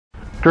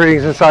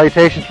Greetings and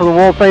salutations from the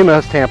world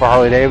famous Tampa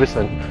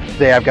Harley-Davidson.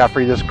 Today I've got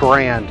for you this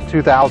grand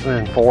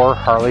 2004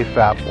 Harley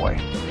Fatboy.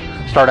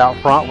 Start out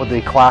front with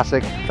the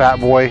classic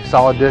Fatboy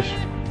solid dish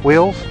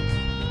wheels.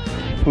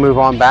 Move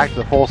on back to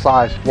the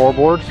full-size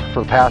floorboards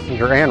for the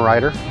passenger and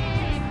rider.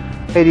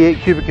 88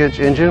 cubic inch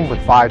engine with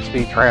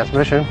 5-speed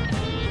transmission.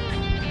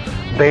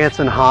 Vance &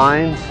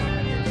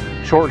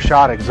 Hines short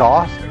shot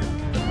exhaust.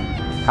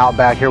 Out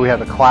back here we have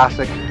the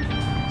classic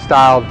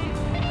styled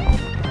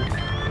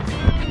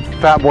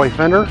Fatboy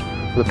fender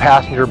with a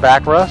passenger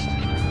backrest,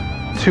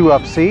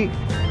 2-up seat.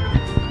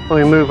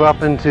 Let me move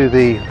up into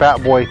the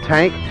Fatboy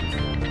tank,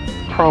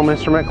 chrome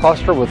instrument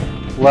cluster with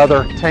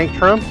leather tank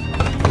trim,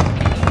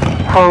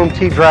 chrome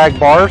T-drag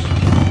bars.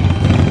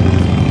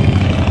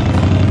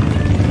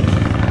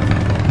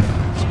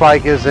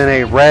 Spike is in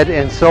a red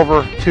and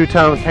silver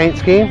two-tone paint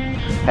scheme,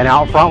 and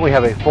out front we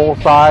have a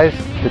full-size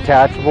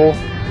detachable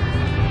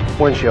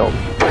windshield.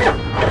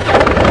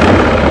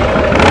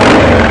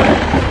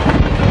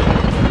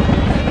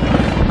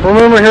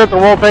 Remember, here at the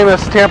world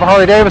famous Tampa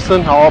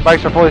Harley-Davidson, all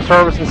bikes are fully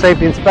serviced and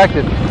safety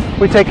inspected.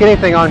 We take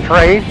anything on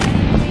trade,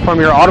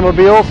 from your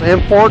automobiles,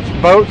 imports,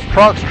 boats,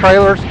 trucks,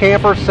 trailers,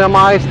 campers,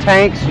 semis,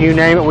 tanks, you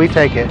name it, we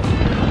take it.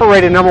 We're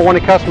rated #1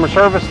 in customer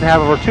service and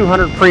have over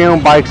 200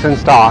 pre-owned bikes in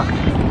stock.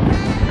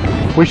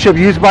 We ship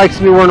used bikes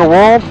anywhere in the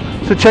world,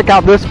 so check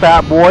out this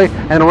Fatboy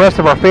and the rest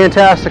of our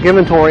fantastic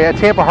inventory at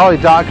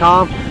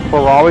TampaHarley.com,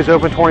 where we're always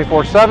open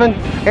 24/7.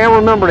 And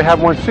remember to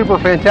have one super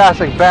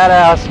fantastic,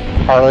 badass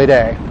Harley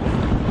day.